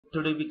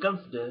Today we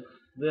consider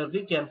where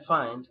we can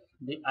find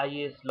the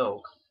IIS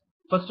logs.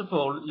 First of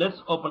all,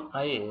 let's open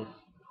IIS.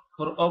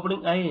 For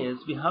opening IIS,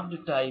 we have to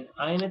type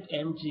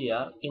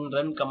inetmgr in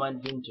run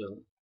command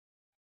window.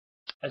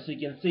 As you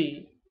can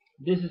see,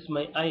 this is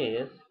my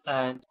IIS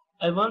and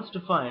I want to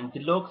find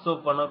the logs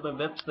of one of my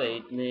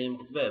website named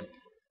web.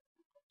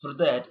 For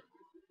that,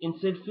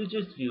 inside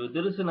Features view,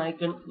 there is an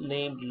icon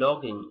named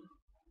Logging.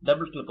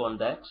 Double click on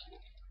that.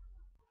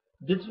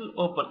 This will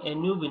open a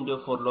new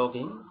window for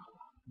logging,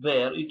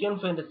 where you can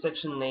find a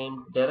section named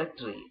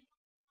Directory.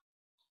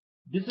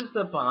 This is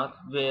the path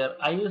where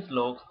IIS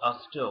logs are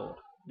stored.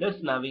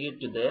 Let's navigate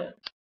to there.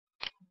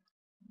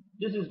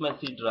 This is my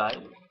C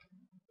drive.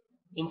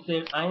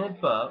 Inside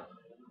inetpub,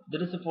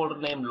 there is a folder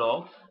named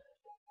Logs.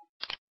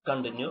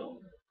 Continue.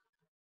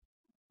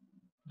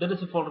 There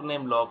is a folder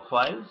named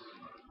LogFiles.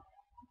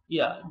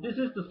 Yeah, this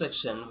is the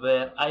section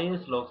where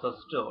IIS logs are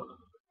stored.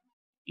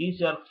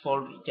 Each are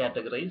folder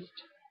categorized.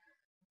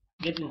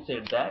 Get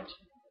inside that.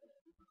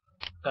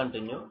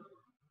 Continue.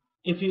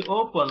 If you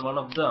open one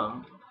of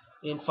them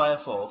in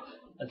Firefox,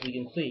 as you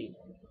can see,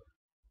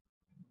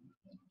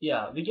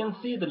 yeah, we can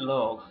see the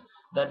logs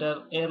that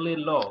are earlier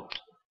logged.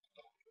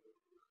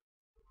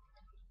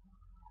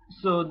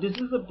 So this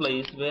is the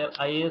place where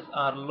IIS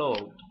are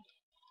logged.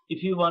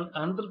 If you want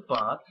another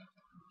path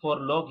for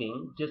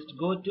logging, just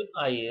go to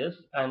IIS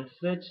and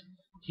search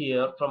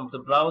here from the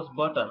browse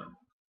button.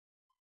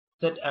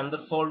 Set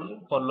another folder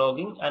for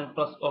logging and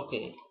press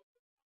OK.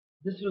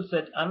 This will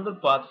set another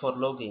path for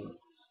logging.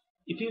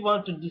 If you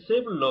want to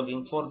disable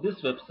logging for this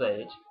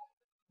website,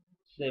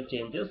 save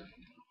changes.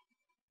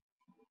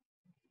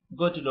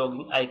 Go to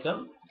logging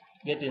icon,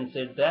 get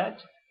inside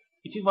that.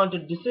 If you want to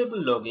disable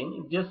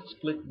logging, just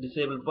click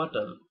disable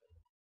button.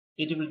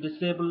 It will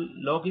disable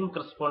logging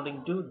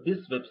corresponding to this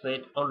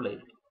website only.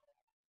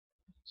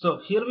 So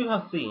here we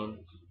have seen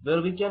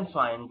where we can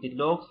find the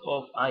logs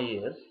of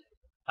IIS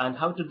and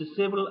how to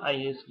disable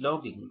IIS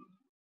logging.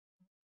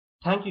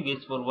 Thank you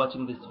guys for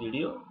watching this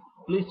video.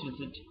 Please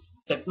visit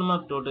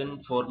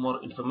technomark.in for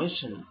more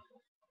information.